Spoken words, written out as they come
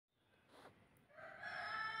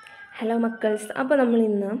Hello മക്കൾസ്, അപ്പോൾ നമ്മൾ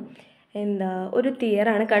ഇന്ന് ഒരു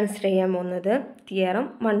തിയറാണ് കൺസിഡർ ചെയ്യാൻ പോകുന്നത്. തിയറം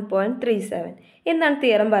 1.37. എന്താണ്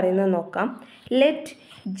തിയറം പറയുന്നത് നോക്കാം. Let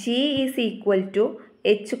G is equal to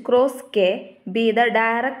H cross K B the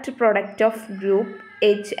direct product of group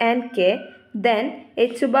H and K, then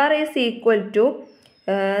H bar is equal to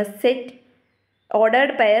set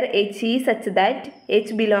ordered pair H E such that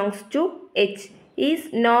H belongs to H is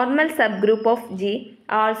normal subgroup of G.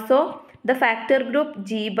 Also, the factor group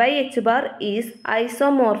G by H bar is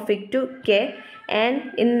isomorphic to K and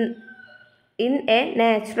in a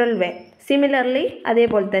natural way. Similarly,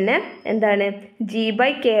 അതേപോലെ തന്നെ എന്താണ് G by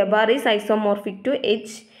K bar is isomorphic to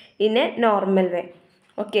H in a normal way.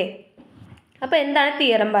 Okay, അപ്പോൾ എന്താണ്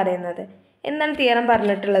theorem പറയുന്നത്? എന്താണ് theorem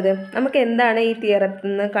പറഞ്ഞിട്ടുള്ളത്? നമുക്ക് എന്താണ് ഈ തിയറത്തിൽ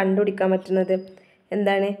നിന്ന് കണ്ടുപിടിക്കാൻ പറ്റുന്നത്?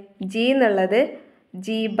 എന്താണ് ജി എന്നുള്ളത്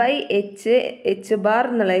ജി ബൈ എച്ച് ബാർ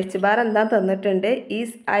എന്നുള്ള എച്ച് ബാർ എന്താ തന്നിട്ടുണ്ട്,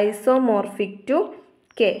 ഈസ് ഐസോമോർഫിക് ടു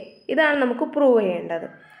കെ. ഇതാണ് നമുക്ക് പ്രൂവ് ചെയ്യേണ്ടത്.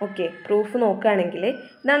 ഓക്കെ, പ്രൂഫ് നോക്കുകയാണെങ്കിൽ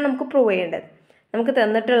ഇതാണ് നമുക്ക് പ്രൂവ് ചെയ്യേണ്ടത്. നമുക്ക്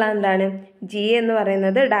തന്നിട്ടുള്ള എന്താണ് ജി എന്ന്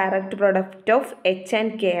പറയുന്നത് direct product of H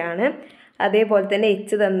and K ആണ്. അതേപോലെ തന്നെ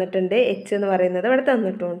എച്ച് തന്നിട്ടുണ്ട്, എച്ച് എന്ന് പറയുന്നത് ഇവിടെ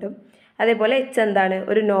തന്നിട്ടുണ്ട്. അതേപോലെ എച്ച് എന്താണ്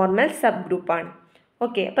ഒരു നോർമൽ സബ് ഗ്രൂപ്പാണ്.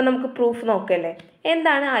 ഓക്കെ, അപ്പം നമുക്ക് പ്രൂഫ് നോക്കല്ലേ.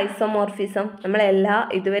 എന്താണ് ഐസോമോർഫിസം?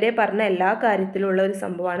 ഇതുവരെ പറഞ്ഞ എല്ലാ കാര്യത്തിലുള്ള ഒരു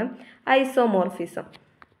സംഭവമാണ് ഐസോമോർഫിസം.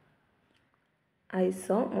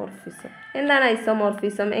 എന്താണ്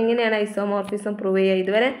ഐസോമോർഫിസം? എങ്ങനെയാണ് ഐസോമോർഫിസം പ്രൂവ് ചെയ്യുക?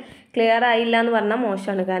 ഇതുവരെ ക്ലിയർ ആയില്ല എന്ന് പറഞ്ഞാൽ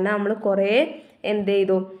മോശമാണ്. കാരണം നമ്മൾ കുറേ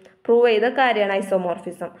പ്രൂവ് ചെയ്ത കാര്യമാണ്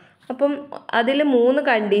ഐസോമോർഫിസം. അപ്പം അതിൽ 3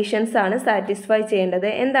 കണ്ടീഷൻസ് ആണ് സാറ്റിസ്ഫൈ ചെയ്യേണ്ടത്.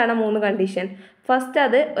 എന്താണ് 3 കണ്ടീഷൻ? ഫസ്റ്റ്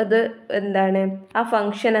അത് എന്താണ് ആ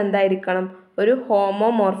ഫംഗ്ഷൻ എന്തായിരിക്കണം, ഒരു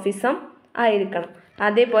ഹോമോമോർഫിസം ആയിരിക്കണം.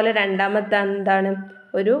 അതേപോലെ രണ്ടാമത്തെ എന്താണ്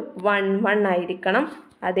ഒരു 1 ആയിരിക്കണം.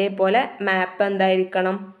 അതേപോലെ മാപ്പ്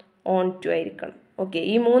എന്തായിരിക്കണം, ഓൺ ടു ആയിരിക്കണം. ഓക്കെ,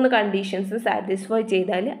 ഈ 3 കണ്ടീഷൻസ് സാറ്റിസ്ഫൈ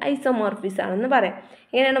ചെയ്താൽ ഐസോമോർഫിസം ആണെന്ന് പറയാം.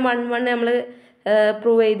 എങ്ങനെയാണ് 1 നമ്മൾ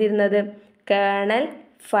പ്രൂവ് ചെയ്തിരുന്നത്? Kernel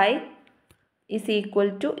phi is equal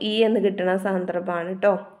to E എന്ന് കിട്ടുന്ന സന്ദർഭമാണ്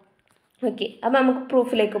കേട്ടോ. ഓക്കെ, അപ്പോൾ നമുക്ക്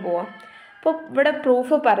പ്രൂഫിലേക്ക് പോവാം. അപ്പോൾ ഇവിടെ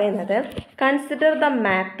പ്രൂഫ് പറയുന്നത് കൺസിഡർ ദ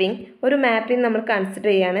മാപ്പിംഗ്. ഒരു മാപ്പിംഗ് നമ്മൾ കൺസിഡർ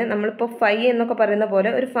ചെയ്യാണ്. നമ്മളിപ്പോൾ ഫൈ എന്നൊക്കെ പറയുന്ന പോലെ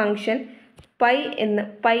ഒരു ഫംഗ്ഷൻ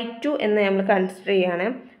പൈ ടു എന്ന് നമ്മൾ കൺസിഡർ ചെയ്യാണ്.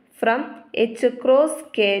 From H cross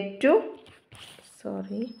K two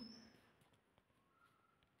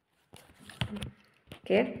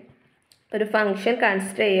ഒരു ഫംഗ്ഷൻ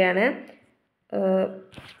കൺസിഡർ ചെയ്യാണ്.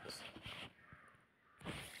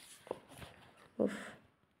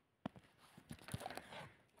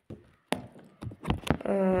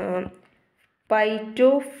 Pi to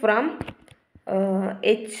from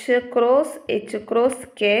H cross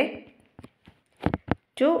K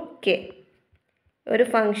two K ഒരു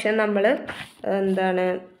ഫംഗ്ഷൻ നമ്മൾ എന്താണ്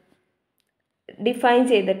ഡിഫൈൻ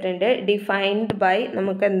ചെയ്തിട്ടുണ്ട്. ഡിഫൈൻഡ് ബൈ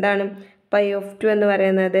നമുക്ക് എന്താണ് പൈ ഓഫ് 2 എന്ന്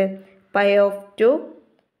പറയുന്നത് pi of 2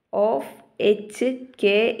 of H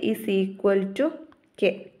K is equal to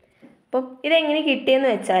K. അപ്പം ഇതെങ്ങനെ കിട്ടിയെന്ന്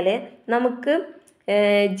വെച്ചാൽ നമുക്ക്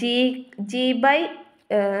G by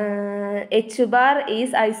H bar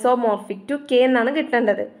is isomorphic to K എന്നാണ്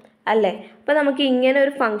കിട്ടേണ്ടത് അല്ലേ. അപ്പോൾ നമുക്ക് ഇങ്ങനെ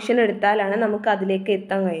ഒരു ഫംഗ്ഷൻ എടുത്താലാണ് നമുക്ക് അതിലേക്ക്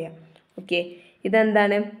എത്താൻ കഴിയുക. ഓക്കെ,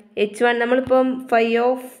 ഇതെന്താണ് H1 നമ്മളിപ്പം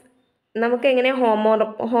നമുക്ക് എങ്ങനെ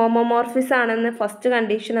ഹോമോമോർഫിസ് ആണെന്ന് ഫസ്റ്റ്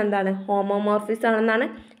കണ്ടീഷൻ എന്താണ് ഹോമോമോർഫിസ് ആണെന്നാണ്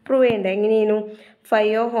പ്രൂവ് ചെയ്യേണ്ടത്. എങ്ങനെയായിരുന്നു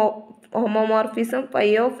homomorphism phi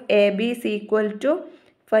of A B is equal to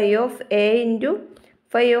phi of A into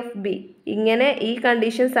phi of B. ഇങ്ങനെ ഈ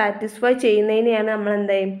കണ്ടീഷൻ സാറ്റിസ്ഫൈ ചെയ്യുന്നതിനെയാണ് നമ്മൾ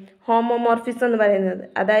എന്തായും ഹോമോമോർഫിസം എന്ന് പറയുന്നത്.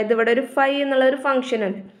 അതായത് ഇവിടെ ഒരു ഫൈ എന്നുള്ളൊരു ഫംഗ്ഷൻ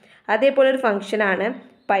ഉണ്ട്. അതേപോലെ ഒരു ഫംഗ്ഷനാണ്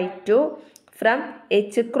pi to from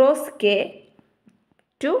H cross K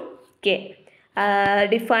two K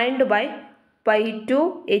defined by pi to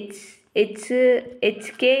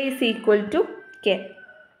H K is equal to K.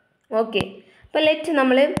 Okay, അപ്പോൾ ലെറ്റ്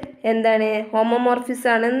നമ്മൾ എന്താണ് ഹോമോമോർഫിസ്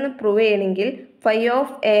ആണെന്ന് പ്രൂവ് ചെയ്യണമെങ്കിൽ phi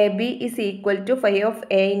of A B is equal to phi of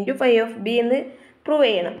A into phi of B എന്ന് prove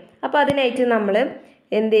ചെയ്യണം. അപ്പോൾ അതിനായിട്ട് നമ്മൾ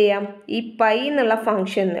എന്ത് ചെയ്യാം, ഈ പൈ എന്നുള്ള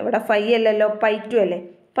ഫംഗ്ഷന് ഇവിടെ ഫൈ അല്ലല്ലോ പൈ ടു അല്ലേ,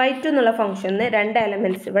 പൈ ടു എന്നുള്ള ഫംഗ്ഷന് 2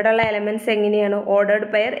 എലമെൻറ്റ്സ് ഇവിടെയുള്ള എലമെൻറ്റ്സ് എങ്ങനെയാണ് ഓർഡേർഡ്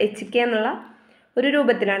പെയർ എച്ച് കെ എന്നുള്ള ഒരു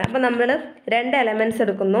രൂപത്തിലാണ്. അപ്പോൾ നമ്മൾ 2 എലമെൻറ്റ്സ്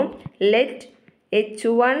എടുക്കുന്നു. ലെറ്റ്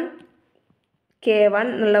H1 K1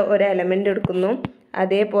 എന്നുള്ള ഒരു എലമെൻ്റ് എടുക്കുന്നു.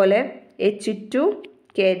 അതേപോലെ H2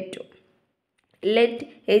 K2. Let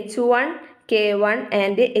H1 K1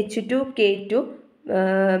 and H2 K2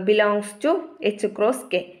 belongs to H cross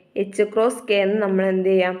K. H cross K എന്ന് നമ്മൾ എന്ത്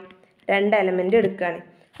ചെയ്യാം 2 എലമെൻ്റ് എടുക്കുകയാണ്.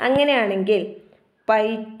 അങ്ങനെയാണെങ്കിൽ pi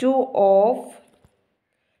two of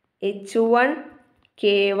H1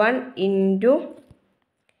 K1 into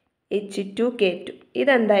H2 K2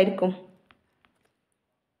 ഇതെന്തായിരിക്കും?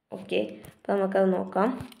 Okay, അപ്പോൾ നമുക്കത് നോക്കാം.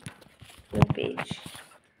 പേജ്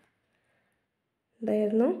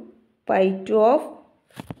എന്തായിരുന്നു pi two of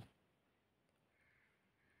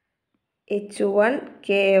H1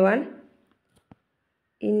 K1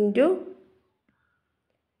 into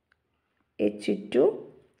H2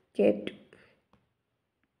 K2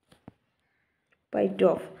 pi two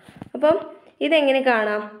of. അപ്പം ഇതെങ്ങനെ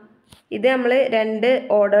കാണാം? ഇത് നമ്മൾ രണ്ട്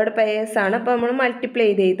ഓർഡേർഡ് പെയേഴ്സാണ്. അപ്പോൾ നമ്മൾ മൾട്ടിപ്ലൈ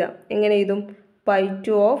ചെയ്ത് എഴുതാം. എങ്ങനെ എഴുതും? Pi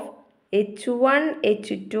two of H1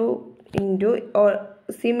 H2 into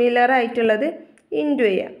similar ആയിട്ടുള്ളത് ഇൻറ്റു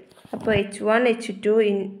ചെയ്യാം. അപ്പോൾ H1 H2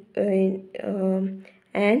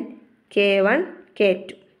 and K1 K2.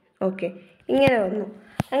 Okay, ഇങ്ങനെ വന്നു.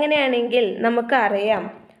 അങ്ങനെയാണെങ്കിൽ നമുക്കറിയാം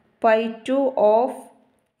പൈ ടു ഓഫ്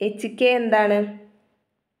HK എന്താണ്?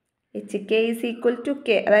 HK is equal to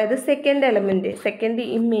K, അതായത് സെക്കൻഡ് എലമെൻറ്റ്, സെക്കൻഡ്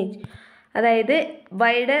ഇമേജ്, അതായത്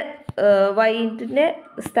വൈൻ്റെ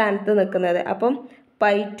സ്ഥാനത്ത് നിൽക്കുന്നത്. അപ്പം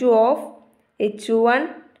pi two of H1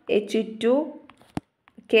 H2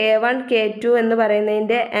 K1 K2 എന്ന്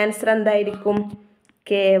പറയുന്നതിൻ്റെ ആൻസർ എന്തായിരിക്കും?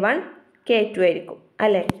 K1 K2 ആയിരിക്കും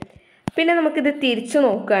അല്ലേ? പിന്നെ നമുക്കിത് തിരിച്ചു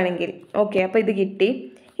നോക്കുകയാണെങ്കിൽ, ഓക്കെ, അപ്പോൾ ഇത് കിട്ടി.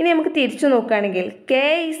 ഇനി നമുക്ക് തിരിച്ചു നോക്കുകയാണെങ്കിൽ K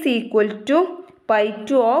is equal to pi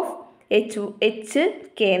two of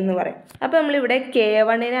HK എന്ന് പറയും. അപ്പോൾ നമ്മളിവിടെ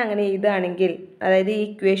K1 അങ്ങനെ എഴുതുകയാണെങ്കിൽ, അതായത് ഈ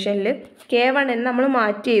ഇക്വേഷനിൽ K1 നമ്മൾ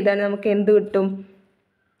മാറ്റി എഴുതുകയാണെങ്കിൽ നമുക്ക് എന്ത് കിട്ടും?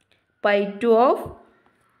 Pi two of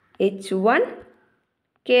H1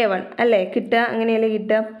 K1 അല്ലേ കിട്ടുക? അങ്ങനെയല്ലേ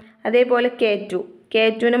കിട്ടുക? അതേപോലെ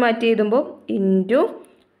K2 മാറ്റി എഴുതുമ്പോൾ into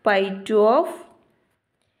pi two of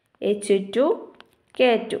H2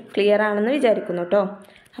 K2. Clear ആണെന്ന് വിചാരിക്കുന്നു കേട്ടോ.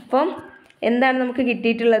 അപ്പം എന്താണ് നമുക്ക്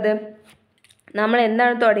കിട്ടിയിട്ടുള്ളത്? നമ്മൾ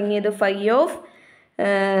എന്താണ് തുടങ്ങിയത്? Phi of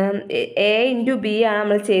A into B ആണ്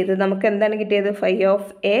നമ്മൾ ചെയ്തത്. നമുക്ക് എന്താണ് കിട്ടിയത്? Phi of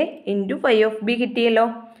A into phi of B കിട്ടിയല്ലോ.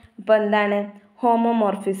 അപ്പോൾ എന്താണ്?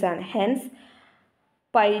 ഹോമോമോർഫിസം ആണ്. Hence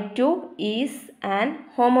pi two is an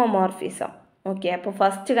homomorphism. Okay, അപ്പോൾ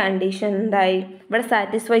ഫസ്റ്റ് കണ്ടീഷൻ എന്തായി? ഇവിടെ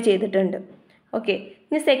സാറ്റിസ്ഫൈ ചെയ്തിട്ടുണ്ട്. ഓക്കെ,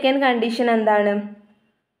 ഇനി സെക്കൻഡ് കണ്ടീഷൻ എന്താണ്?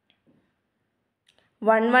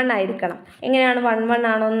 1 ആയിരിക്കണം. എങ്ങനെയാണ് 1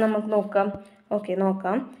 ആണോ എന്ന് നമുക്ക് നോക്കാം. ഓക്കെ,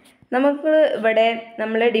 നോക്കാം. നമുക്ക് ഇവിടെ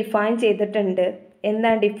നമ്മൾ ഡിഫൈൻ ചെയ്തിട്ടുണ്ട്.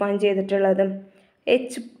 എന്താണ് ഡിഫൈൻ ചെയ്തിട്ടുള്ളത്?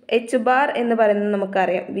 എച്ച് ബാർ എന്ന് പറയുന്നത്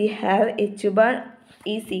നമുക്കറിയാം. We have H bar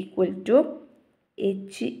is equal to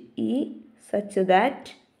H E such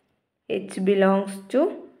that H belongs to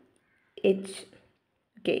H.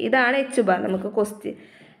 Okay, ഇതാണ് എച്ച് ബാർ. നമുക്ക്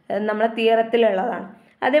നമ്മളെ തിയറത്തിലുള്ളതാണ്.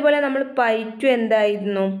 അതേപോലെ നമ്മൾ പൈ ടു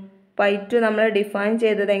എന്തായിരുന്നു? പൈ ടു നമ്മൾ ഡിഫൈൻ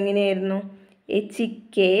ചെയ്തത് എങ്ങനെയായിരുന്നു? H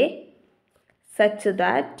K such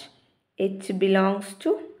that H belongs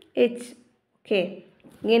to H. Okay,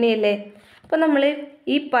 ഇങ്ങനെയല്ലേ? അപ്പോൾ നമ്മൾ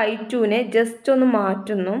ഈ പൈ ടുവിനെ ജസ്റ്റ് ഒന്ന്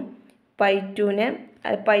മാറ്റുന്നു. പൈ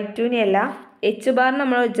ടുവിനെ അല്ല, എച്ച് ബാർ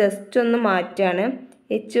നമ്മൾ ജസ്റ്റ് ഒന്ന് മാറ്റാണ്.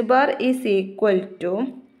 H bar is equal to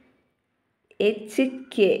H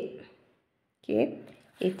K.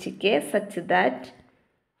 H K such that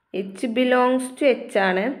H belongs to H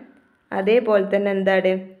ആണ്. അതേപോലെ തന്നെ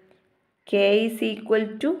എന്താണ്? K is equal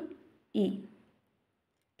to E.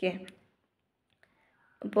 Okay,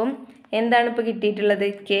 അപ്പം എന്താണ് ഇപ്പോൾ കിട്ടിയിട്ടുള്ളത്?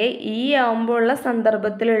 K E ആവുമ്പോഴുള്ള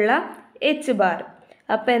സന്ദർഭത്തിലുള്ള H bar.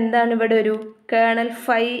 അപ്പോൾ എന്താണ്? ഇവിടെ ഒരു കേർണൽ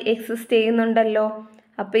ഫൈ എക്സിസ്റ്റ് ചെയ്യുന്നുണ്ടല്ലോ.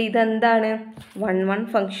 അപ്പോൾ ഇതെന്താണ്? 1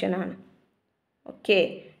 ഫംഗ്ഷനാണ്. ഓക്കെ,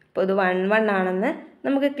 അപ്പോൾ ഇത് 1 ആണെന്ന്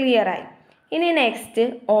നമുക്ക് ക്ലിയർ ആയി. ഇനി നെക്സ്റ്റ്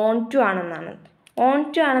ഓൺ ടു ആണെന്നാണ്. ഓൺ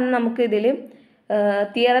ടു ആണെന്ന് നമുക്ക് ഇതിൽ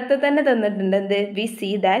തിയറത്തിൽ തന്നെ തന്നിട്ടുണ്ട്. എന്ത്? V see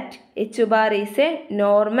that H bar is A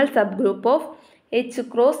normal sub group of H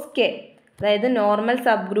cross K. അതായത് നോർമൽ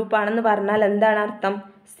സബ് ഗ്രൂപ്പ് ആണെന്ന് പറഞ്ഞാൽ എന്താണ് അർത്ഥം?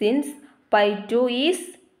 Since pi two is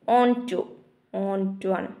on to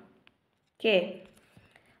ആണ്. ഓക്കെ,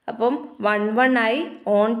 അപ്പം 1 ആയി,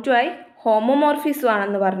 ഓൺ ടു ആയി, ഹോമോമോർഫിസം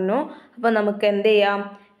ആണെന്ന് പറഞ്ഞു. അപ്പോൾ നമുക്ക് എന്ത് ചെയ്യാം?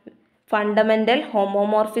 ഫണ്ടമെൻ്റൽ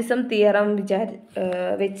ഹോമോമോർഫിസം തിയറം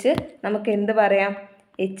വെച്ച് നമുക്ക് എന്ത് പറയാം?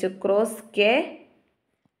 H cross K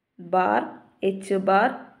bar H bar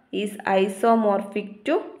is isomorphic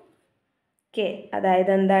to K.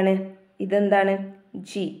 അതായത് എന്താണ്? ഇതെന്താണ്?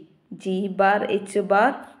 G bar H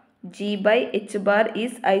bar G by H bar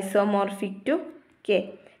is isomorphic to K.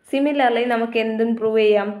 Similarly നമുക്ക് എന്തും പ്രൂവ്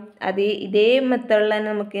ചെയ്യാം? ഇതേ മെത്തേഡിൽ തന്നെ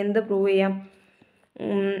നമുക്ക് എന്ത് പ്രൂവ് ചെയ്യാം?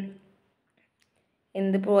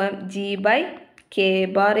 G by K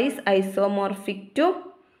bar is isomorphic to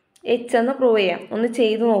H എന്ന് പ്രൂവ് ചെയ്യാം. ഒന്ന്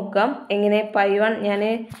ചെയ്ത് നോക്കാം. എങ്ങനെ? പൈ 1 ഞാൻ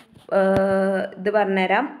ഇത്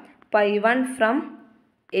പറഞ്ഞുതരാം. Pi 1 from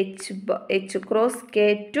H cross K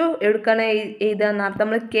two എടുക്കാണ് എഴുതുക.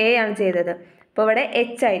 നമ്മൾ കെ ആണ് ചെയ്തത്. അപ്പോൾ ഇവിടെ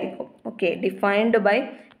എച്ച് ആയിരിക്കും. ഓക്കെ, ഡിഫൈൻഡ് ബൈ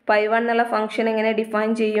പൈ 1 എന്നുള്ള ഫംഗ്ഷൻ എങ്ങനെ ഡിഫൈൻ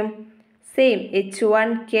ചെയ്യും? Same H1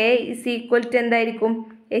 k is equal to എന്തായിരിക്കും?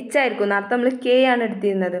 എച്ച് ആയിരിക്കും. നേരത്തെ നമ്മൾ കെ ആണ്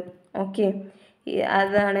എടുത്തിരുന്നത്. ഓക്കെ,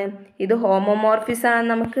 അതാണ് ഇത് ഹോമോമോർഫിസ്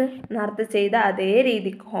ആണെന്ന് നമുക്ക് നേരത്തെ ചെയ്ത അതേ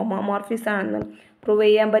രീതിക്ക് ഹോമോമോർഫിസ് ആണെന്ന് പ്രൂവ്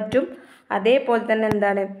ചെയ്യാൻ പറ്റും. അതേപോലെ തന്നെ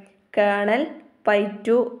എന്താണ് കേർണൽ പൈ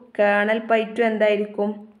ടു എന്തായിരിക്കും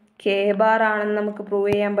കെ ബാർ ആണെന്ന് നമുക്ക് പ്രൂവ്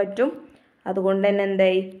ചെയ്യാൻ പറ്റും. അതുകൊണ്ട് തന്നെ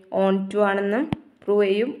എന്തായി ഓൺ ടു ആണെന്നും പ്രൂവ്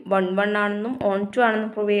ചെയ്യും, 1 ആണെന്നും ഓൺ ടു ആണെന്നും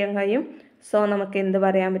പ്രൂവ് ചെയ്യാൻ കഴിയും. സോ നമുക്ക് എന്ത്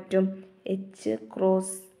പറയാൻ പറ്റും, H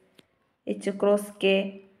cross K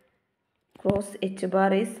cross H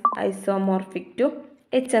bar is isomorphic to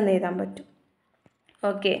H എന്ന് എഴുതാൻ പറ്റും.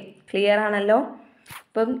 ഓക്കെ, ക്ലിയർ ആണല്ലോ.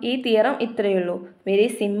 അപ്പം ഈ തിയറം ഇത്രയേ ഉള്ളൂ, വെരി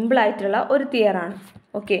സിമ്പിൾ ആയിട്ടുള്ള ഒരു തിയറാണ്.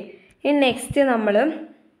 ഓക്കെ, ഇനി നെക്സ്റ്റ് നമ്മൾ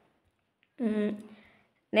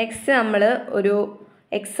ഒരു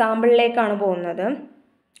എക്സാമ്പിളിലേക്കാണ് പോകുന്നത്.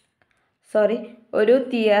 ഒരു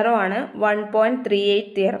തിയറമാണ് 1.38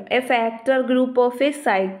 theorem. A factor group of A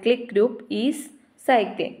cyclic group is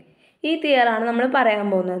cyclic. ഈ തിയറാണ് നമ്മൾ പറയാൻ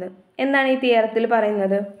പോകുന്നത്. എന്താണ് ഈ തിയറത്തിൽ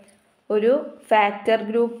പറയുന്നത്, ഒരു ഫാക്ടർ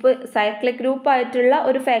ഗ്രൂപ്പ് സൈക്ലിക് ഗ്രൂപ്പ് ആയിട്ടുള്ള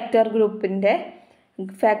ഒരു ഫാക്ടർ ഗ്രൂപ്പ്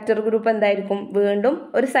എന്തായിരിക്കും, വീണ്ടും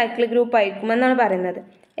ഒരു സൈക്ലിക് ഗ്രൂപ്പ് ആയിരിക്കും എന്നാണ് പറയുന്നത്.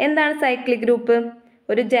 എന്താണ് സൈക്ലിക് ഗ്രൂപ്പ്,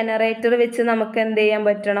 ഒരു ജനറേറ്റർ വെച്ച് നമുക്ക് എന്ത് ചെയ്യാൻ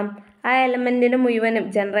പറ്റണം, ആ എലമെൻറ്റിന് മുഴുവനും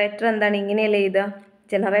ജനറേറ്റർ എന്താണ് ഇങ്ങനെയല്ലേ എഴുതുക,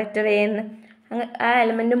 ജനറേറ്റർ എന്ന് ആ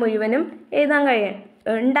എലമെൻറ്റ് മുഴുവനും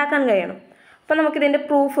ഉണ്ടാക്കാൻ കഴിയണം. അപ്പോൾ നമുക്കിതിൻ്റെ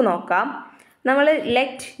പ്രൂഫ് നോക്കാം. നമ്മൾ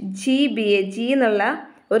let G B A G എന്നുള്ള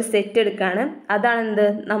ഒരു സെറ്റ് എടുക്കുകയാണ്. അതാണ് എന്ത്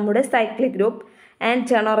നമ്മുടെ സൈക്ലിക് ഗ്രൂപ്പ്. ആൻഡ്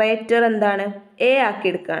ജനറേറ്റർ എന്താണ് എ ആക്കി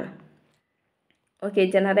എടുക്കുകയാണ്. Okay,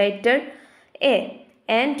 generator A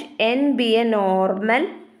and N B A normal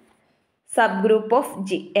sub group of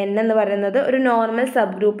G. N എന്ന് പറയുന്നത് ഒരു normal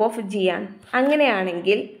sub group of G ആണ്.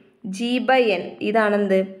 അങ്ങനെയാണെങ്കിൽ G by N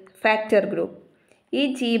ഇതാണെന്ത് factor group. ഈ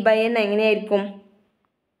ജി ബൈ എൻ എങ്ങനെയായിരിക്കും,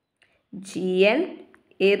 ജി എൻ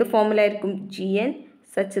ഏത് ഫോമിലായിരിക്കും, G N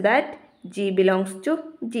such that G belongs to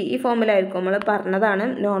G. ഈ ഫോമിലായിരിക്കും, നമ്മൾ പറഞ്ഞതാണ്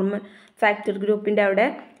നോർമൽ ഫാക്ടർ ഗ്രൂപ്പിൻ്റെ അവിടെ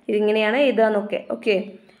ഇതിങ്ങനെയാണ് എഴുതാന്നൊക്കെ. ഓക്കെ,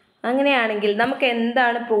 അങ്ങനെയാണെങ്കിൽ നമുക്ക്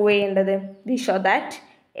എന്താണ് പ്രൂവ് ചെയ്യേണ്ടത്, V show that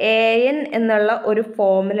A N എന്നുള്ള ഒരു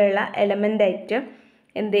ഫോമിലുള്ള എലമെൻ്റ് ആയിട്ട്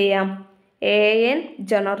എന്ത് ചെയ്യാം, A N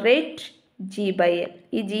generate G by N.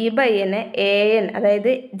 ഈ ജി ബൈ എനെ എ എൻ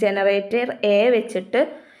അതായത് ജനറേറ്റർ എ വെച്ചിട്ട്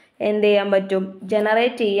എന്ത് ചെയ്യാൻ പറ്റും,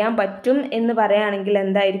 ജനറേറ്റ് ചെയ്യാൻ പറ്റും എന്ന് പറയുകയാണെങ്കിൽ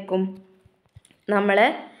എന്തായിരിക്കും, നമ്മൾ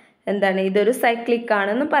എന്താണ് ഇതൊരു സൈക്ലിക്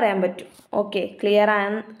ആണെന്ന് പറയാൻ പറ്റും. ഓക്കെ, ക്ലിയർ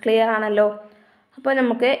ആണല്ലോ. അപ്പോൾ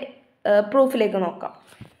നമുക്ക് പ്രൂഫിലേക്ക് നോക്കാം.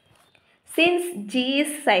 Since G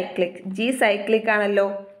is cyclic, G cyclic ആണല്ലോ,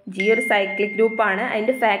 ജി ഒരു സൈക്ലിക് ഗ്രൂപ്പാണ്,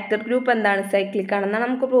 അതിൻ്റെ ഫാക്ടർ ഗ്രൂപ്പ് എന്താണ് സൈക്ലിക് ആണെന്നാണ്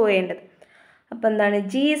നമുക്ക് പ്രൂവ് ചെയ്യേണ്ടത്. അപ്പോൾ എന്താണ്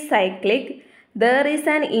G is cyclic, there is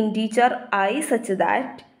an integer I such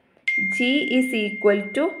that G is equal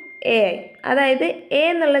to A I. അതായത് എ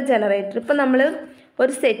എന്നുള്ള ജനറേറ്റർ, ഇപ്പോൾ നമ്മൾ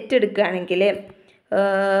ഒരു സെറ്റ് എടുക്കുകയാണെങ്കിൽ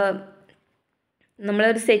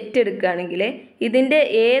ഇതിൻ്റെ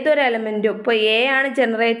ഏതൊരു എലമെൻറ്റും, ഇപ്പോൾ എ ആണ്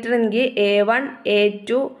ജനറേറ്റർ എങ്കിൽ A1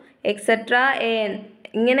 A2 എക്സെട്ര AN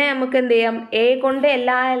ഇങ്ങനെ നമുക്ക് എന്ത് ചെയ്യാം, എ കൊണ്ട്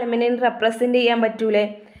എല്ലാ എലമെൻറ്റിനും റെപ്രസെൻ്റ് ചെയ്യാൻ പറ്റൂലേ.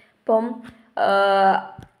 അപ്പം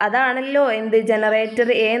അതാണല്ലോ എന്ത് ജനറേറ്റർ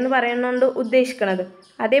എ എന്ന് പറയുന്നതുകൊണ്ട് ഉദ്ദേശിക്കുന്നത്.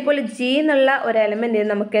 അതേപോലെ ജി എന്നുള്ള ഒരു എലമെൻറ്റിന്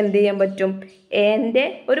നമുക്ക് എന്ത് ചെയ്യാൻ പറ്റും, എൻ്റെ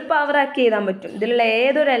ഒരു പവറാക്കി എഴുതാൻ പറ്റും. ഇതിലുള്ള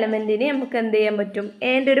ഏതൊരു എലമെൻറ്റിനെ നമുക്ക് എന്ത് ചെയ്യാൻ പറ്റും,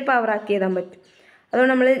 എൻ്റെ ഒരു പവറാക്കി എഴുതാൻ പറ്റും.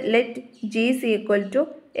 അതുകൊണ്ട് നമ്മൾ let G is equal to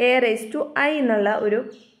A raise to I എന്നുള്ള ഒരു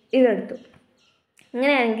ഇതെടുത്തു.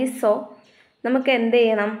 അങ്ങനെയാണെങ്കിൽ സോ നമുക്ക് എന്ത്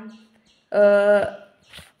ചെയ്യണം,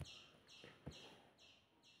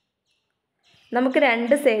 നമുക്ക്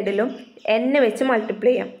രണ്ട് സൈഡിലും n വെച്ച്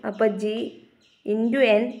മൾട്ടിപ്ലൈ ചെയ്യാം. അപ്പോൾ G into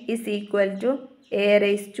N is equal to A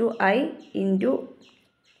raise to I into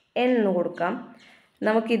N എന്ന് കൊടുക്കാം.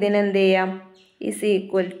 നമുക്കിതിനെന്ത് ചെയ്യാം, is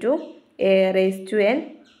equal to A raise to N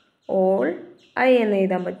all I എന്ന്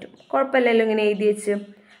എഴുതാൻ പറ്റും. കുഴപ്പമില്ലല്ലോ ഇങ്ങനെ എഴുതി വെച്ച്.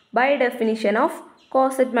 By definition of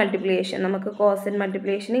coset multiplication, നമുക്ക് കോസെറ്റ്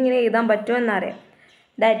മൾട്ടിപ്ലിക്കേഷൻ ഇങ്ങനെ എഴുതാൻ പറ്റുമെന്നറിയാം.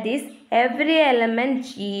 That is every element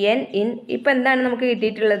G N in, ഇപ്പം എന്താണ് നമുക്ക്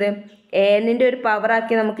കിട്ടിയിട്ടുള്ളത്, എന്നിൻ്റെ ഒരു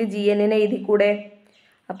പവറാക്കി നമുക്ക് ജി എന്നിനെ എഴുതിക്കൂടെ.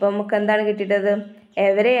 അപ്പോൾ നമുക്ക് എന്താണ് കിട്ടിയിട്ടത്,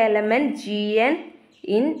 every element G N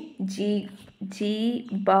in G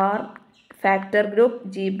bar factor group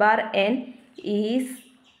G bar N is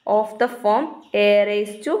of the form A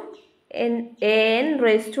raise to N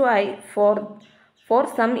raise to I for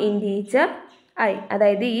some integer I.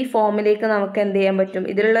 അതായത് ഈ ഫോമിലേക്ക് നമുക്ക് എന്ത് ചെയ്യാൻ പറ്റും,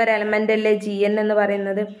 ഇതിലുള്ള ഒരു എലമെൻ്റ് അല്ലേ ജി എൻ എന്ന്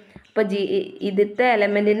പറയുന്നത്. അപ്പോൾ ഇതിലത്തെ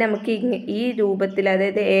എലമെൻറ്റിനെ നമുക്ക് ഈ രൂപത്തിൽ,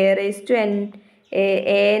 അതായത് എ റേസ് ടു എൻ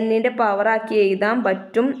എന്നിൻ്റെ പവറാക്കി എഴുതാൻ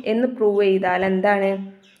പറ്റും എന്ന് പ്രൂവ് ചെയ്താൽ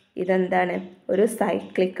ഇതെന്താണ് ഒരു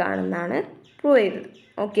സൈക്ലിക് ആണെന്നാണ് പ്രൂവ് ചെയ്തത്.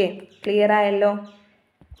 ഓക്കെ, ക്ലിയർ ആയല്ലോ.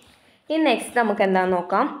 ഇനി നെക്സ്റ്റ് നമുക്ക് എന്താണെന്ന്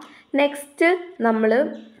നോക്കാം. നെക്സ്റ്റ് നമ്മൾ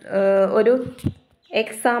ഒരു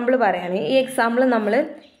എക്സാമ്പിൾ പറയുകയാണ്. ഈ എക്സാമ്പിൾ നമ്മൾ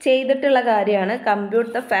ചെയ്തിട്ടുള്ള കാര്യമാണ്.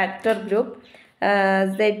 Compute the factor group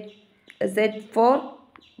Z4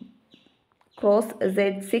 cross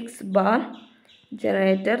Z6 bar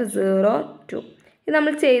generator 0 2. ഇത്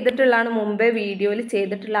നമ്മൾ ചെയ്തിട്ടുള്ളതാണ്, മുമ്പേ വീഡിയോയിൽ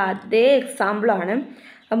ചെയ്തിട്ടുള്ള അതേ എക്സാമ്പിളാണ്.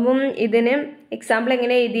 അപ്പം ഇതിന് എക്സാമ്പിൾ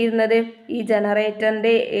എങ്ങനെ എഴുതിയിരുന്നത്, ഈ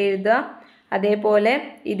ജനറേറ്ററിൻ്റെ എഴുതുക, അതേപോലെ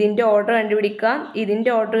ഇതിൻ്റെ ഓർഡർ കണ്ടുപിടിക്കുക,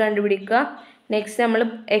 ഇതിൻ്റെ ഓർഡർ കണ്ടുപിടിക്കുക. നെക്സ്റ്റ് നമ്മൾ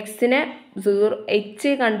എക്സിനെ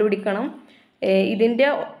എച്ച് കണ്ടുപിടിക്കണം.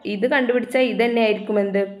 ഇത് കണ്ടുപിടിച്ചാൽ ഇത് തന്നെ ആയിരിക്കും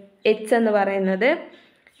എന്ത് എച്ച് എന്ന് പറയുന്നത്.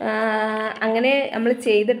 അങ്ങനെ നമ്മൾ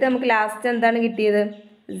ചെയ്തിട്ട് നമുക്ക് ലാസ്റ്റ് എന്താണ് കിട്ടിയത്,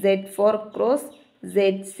 Z4 cross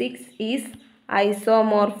Z6 is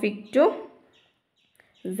isomorphic to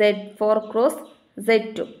Z4 cross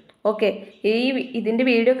Z2. Okay, ഇതിൻ്റെ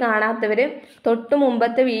വീഡിയോ കാണാത്തവർ തൊട്ട്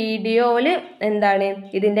മുമ്പത്തെ വീഡിയോയിൽ എന്താണ്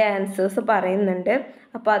ഇതിൻ്റെ ആൻസേഴ്സ് പറയുന്നുണ്ട്.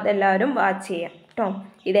 അപ്പോൾ അതെല്ലാവരും വാച്ച് ചെയ്യാം കേട്ടോ.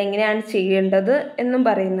 ഇതെങ്ങനെയാണ് ചെയ്യേണ്ടത് എന്നും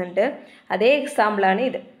പറയുന്നുണ്ട്. അതേ എക്സാമ്പിളാണ്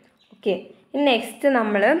ഇത്. ഓക്കെ,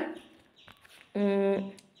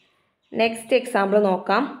 നെക്സ്റ്റ് എക്സാമ്പിൾ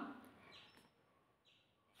നോക്കാം.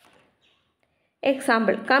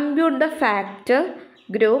 Example, compute the factor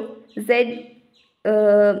group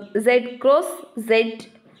Z cross Z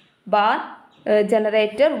bar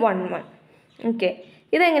generator 1 1. Okay,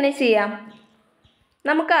 ഇതെങ്ങനെ ചെയ്യാം?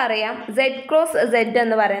 നമുക്കറിയാം Z ക്രോസ് Z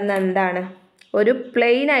എന്ന് പറയുന്നത് എന്താണ്, ഒരു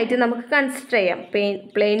പ്ലെയിൻ ആയിട്ട് നമുക്ക് കൺസിഡർ ചെയ്യാം.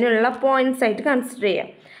 പ്ലെയിനുള്ള പോയിന്റ്സ് ആയിട്ട് കൺസിഡർ ചെയ്യാം.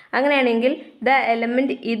 അങ്ങനെയാണെങ്കിൽ ദ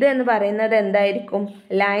എലമെൻറ്റ് ഇത് എന്ന് പറയുന്നത് എന്തായിരിക്കും,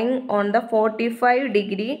 line on the 45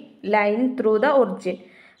 degree line through the origin.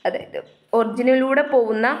 അതായത് ഒറിജിനിലൂടെ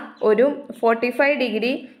പോകുന്ന ഒരു 45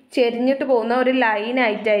 ഡിഗ്രി ചെരിഞ്ഞിട്ട് പോകുന്ന ഒരു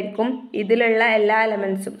ലൈനായിട്ടായിരിക്കും ഇതിലുള്ള എല്ലാ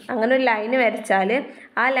എലമെൻസും. അങ്ങനെ ഒരു ലൈന് വരച്ചാൽ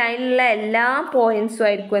ആ ലൈനിലുള്ള എല്ലാ പോയിൻറ്സും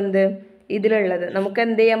ആയിരിക്കും എന്ത് ഇതിലുള്ളത്. നമുക്ക്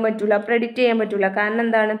എന്ത് ചെയ്യാൻ പറ്റില്ല, പ്രെഡിക്റ്റ് ചെയ്യാൻ പറ്റില്ല. കാരണം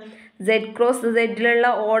എന്താണ്, Z ക്രോസ് Zലുള്ള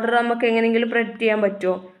ഓർഡർ നമുക്ക് എങ്ങനെയെങ്കിലും പ്രെഡിക്റ്റ് ചെയ്യാൻ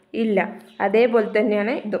പറ്റുമോ? ഇല്ല. അതേപോലെ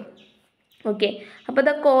തന്നെയാണ് ഇതും. ഓക്കെ, അപ്പോൾ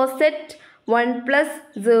ദ കോസെറ്റ് 1 പ്ലസ്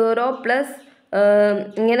 0 പ്ലസ്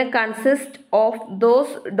ഇങ്ങനെ consist of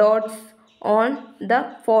those dots on the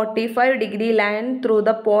 45 degree line through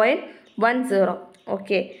the point 1 0.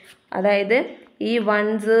 Okay, അതായത് ഈ 1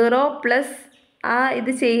 0 പ്ലസ്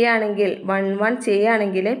ഇത് ചെയ്യുകയാണെങ്കിൽ 1 1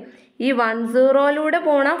 ചെയ്യുകയാണെങ്കിൽ ഈ 1 0യിലൂടെ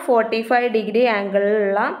പോണ 45 ഡിഗ്രി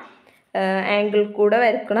ആംഗിൾ കൂടെ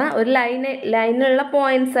വരക്കണ ഒരു ലൈനുള്ള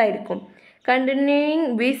പോയിൻറ്റ്സ് ആയിരിക്കും. Continuing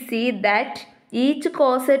V see that each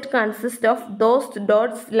coset consist of those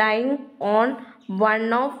dots line on 1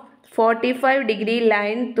 of 45 degree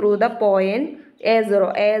line through the point A0.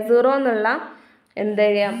 A0 എന്നുള്ള എന്താ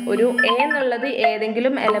പറയുക, ഒരു A എന്നുള്ളത്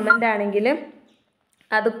ഏതെങ്കിലും എലമെൻ്റ് ആണെങ്കിൽ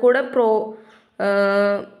അത് കൂടെ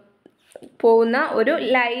പോകുന്ന ഒരു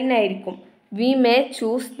ലൈനായിരിക്കും. We may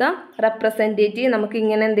choose the representative. നമുക്ക്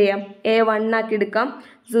ഇങ്ങനെ എന്ത് ചെയ്യാം, A1 ആക്കി എടുക്കാം.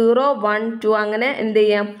 0 1 2 അങ്ങനെ എന്ത്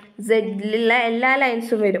ചെയ്യാം, സെഡിലുള്ള എല്ലാ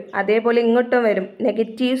ലൈൻസും വരും. അതേപോലെ ഇങ്ങോട്ടും വരും,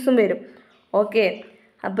 നെഗറ്റീവ്സും വരും. ഓക്കെ,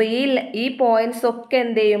 അപ്പോൾ ഈ പോയിൻറ്റ്സ് ഒക്കെ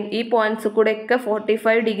എന്ത് ചെയ്യും, ഈ പോയിൻറ്റ്സ് കൂടെയൊക്കെ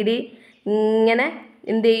 45 ഡിഗ്രി ഇങ്ങനെ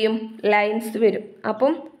എന്ത് ചെയ്യും, ലൈൻസ് വരും.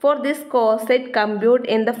 അപ്പം for this coset compute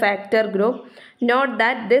in the factor group, not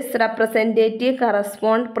that this representative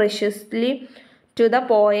correspond പ്രിഷ്യസ്ലി to the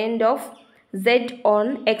point of Z on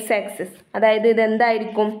X axis. അതായത്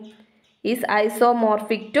ഇതെന്തായിരിക്കും, ഈസ്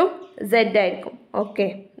ഐസോമോർഫിക് ടു Z ആയിരിക്കും. ഓക്കെ,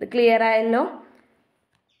 ഇത് ക്ലിയർ ആയല്ലോ.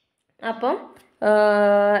 അപ്പം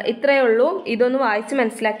ഇത്രയേ ഉള്ളൂ. ഇതൊന്ന് വായിച്ച്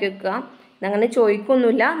മനസ്സിലാക്കി വെക്കുക. അങ്ങനെ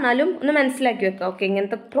ചോദിക്കൊന്നുമില്ല, എന്നാലും ഒന്ന് മനസ്സിലാക്കി വെക്കുക. ഓക്കെ,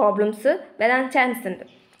 ഇങ്ങനത്തെ പ്രോബ്ലംസ് വരാൻ ചാൻസ് ഉണ്ട്.